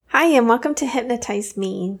Hi, and welcome to Hypnotize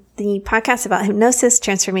Me, the podcast about hypnosis,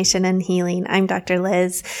 transformation, and healing. I'm Dr.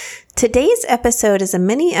 Liz. Today's episode is a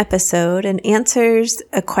mini episode and answers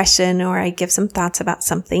a question, or I give some thoughts about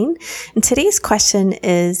something. And today's question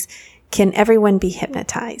is, can everyone be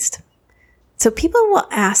hypnotized? So people will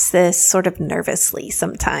ask this sort of nervously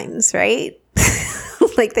sometimes, right?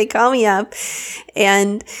 Like they call me up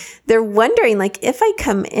and they're wondering, like, if I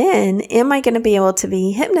come in, am I going to be able to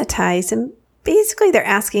be hypnotized? And basically they're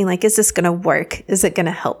asking, like, is this going to work? Is it going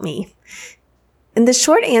to help me? And the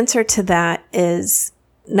short answer to that is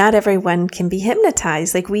not everyone can be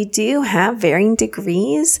hypnotized. Like, we do have varying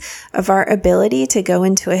degrees of our ability to go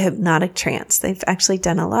into a hypnotic trance. They've actually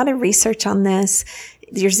done a lot of research on this.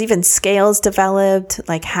 There's even scales developed,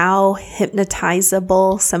 like how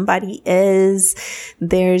hypnotizable somebody is.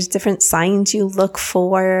 There's different signs you look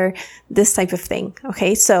for, this type of thing.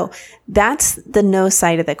 Okay, so that's the no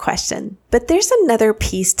side of the question. But there's another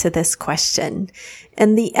piece to this question.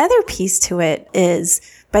 And the other piece to it is,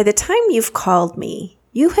 by the time you've called me,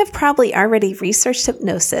 you have probably already researched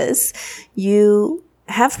hypnosis. You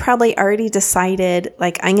have probably already decided,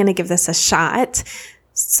 like, I'm going to give this a shot.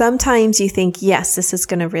 Sometimes you think, yes, this is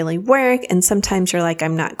going to really work. And sometimes you're like,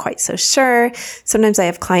 I'm not quite so sure. Sometimes I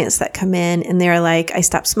have clients that come in and they're like, I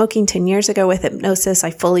stopped smoking 10 years ago with hypnosis.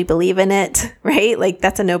 I fully believe in it, right? Like,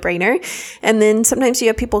 that's a no-brainer. And then sometimes you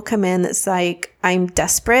have people come in that's like, I'm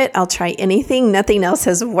desperate. I'll try anything. Nothing else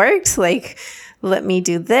has worked. Like, let me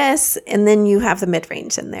do this. And then you have the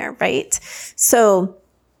mid-range in there, right? So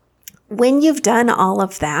when you've done all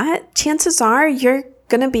of that, chances are you're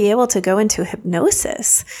going to be able to go into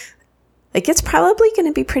hypnosis. Like, it's probably going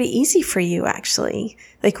to be pretty easy for you, actually.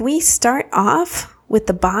 Like, we start off with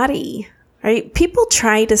the body, right? People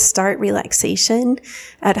try to start relaxation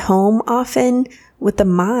at home often with the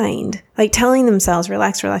mind, like telling themselves,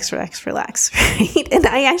 relax, relax, relax, relax, right? And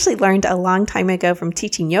I actually learned a long time ago from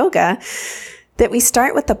teaching yoga that we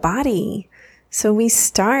start with the body. So we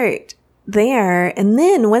start there, and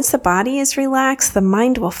then once the body is relaxed, the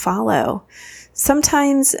mind will follow.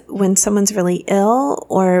 Sometimes when someone's really ill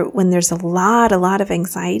or when there's a lot of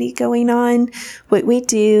anxiety going on, what we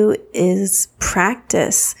do is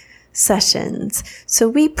practice sessions. So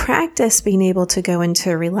we practice being able to go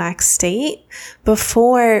into a relaxed state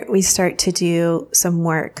before we start to do some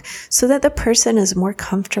work so that the person is more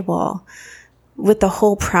comfortable with the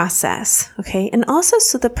whole process, okay? And also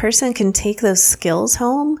so the person can take those skills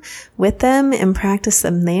home with them and practice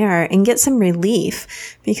them there and get some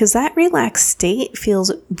relief, because that relaxed state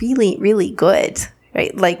feels really, really good,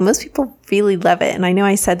 right? Like, most people really love it. And I know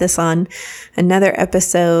I said this on another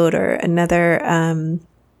episode or another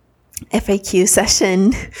FAQ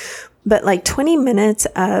session, but like 20 minutes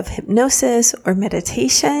of hypnosis or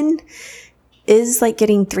meditation is like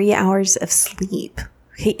getting 3 hours of sleep.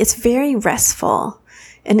 Okay, it's very restful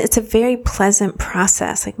and it's a very pleasant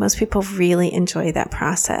process. Like, most people really enjoy that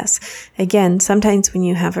process. Again, sometimes when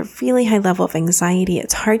you have a really high level of anxiety,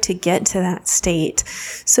 it's hard to get to that state.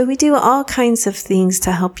 So we do all kinds of things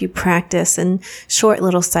to help you practice in short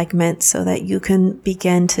little segments so that you can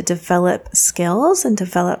begin to develop skills and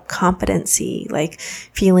develop competency, like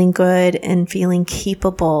feeling good and feeling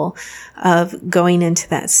capable of going into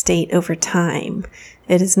that state over time.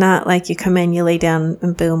 It is not like you come in, you lay down,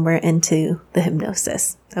 and boom, we're into the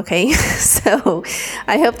hypnosis. Okay, so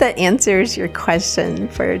I hope that answers your question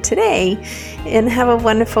for today, and have a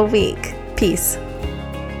wonderful week. Peace.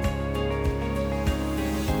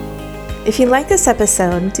 If you like this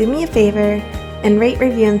episode, do me a favor and rate,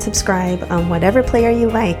 review, and subscribe on whatever player you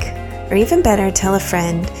like, or even better, tell a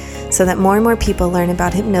friend so that more and more people learn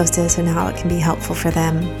about hypnosis and how it can be helpful for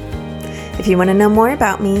them. If you want to know more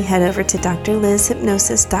about me, head over to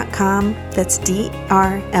drlizhypnosis.com. That's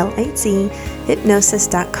DRLIZ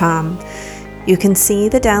hypnosis.com. You can see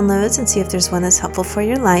the downloads and see if there's one that's helpful for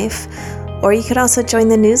your life. Or you could also join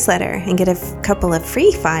the newsletter and get a couple of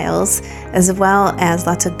free files, as well as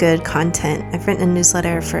lots of good content. I've written a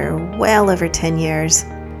newsletter for well over 10 years.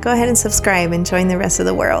 Go ahead and subscribe and join the rest of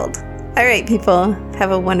the world. All right, people,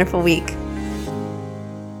 have a wonderful week.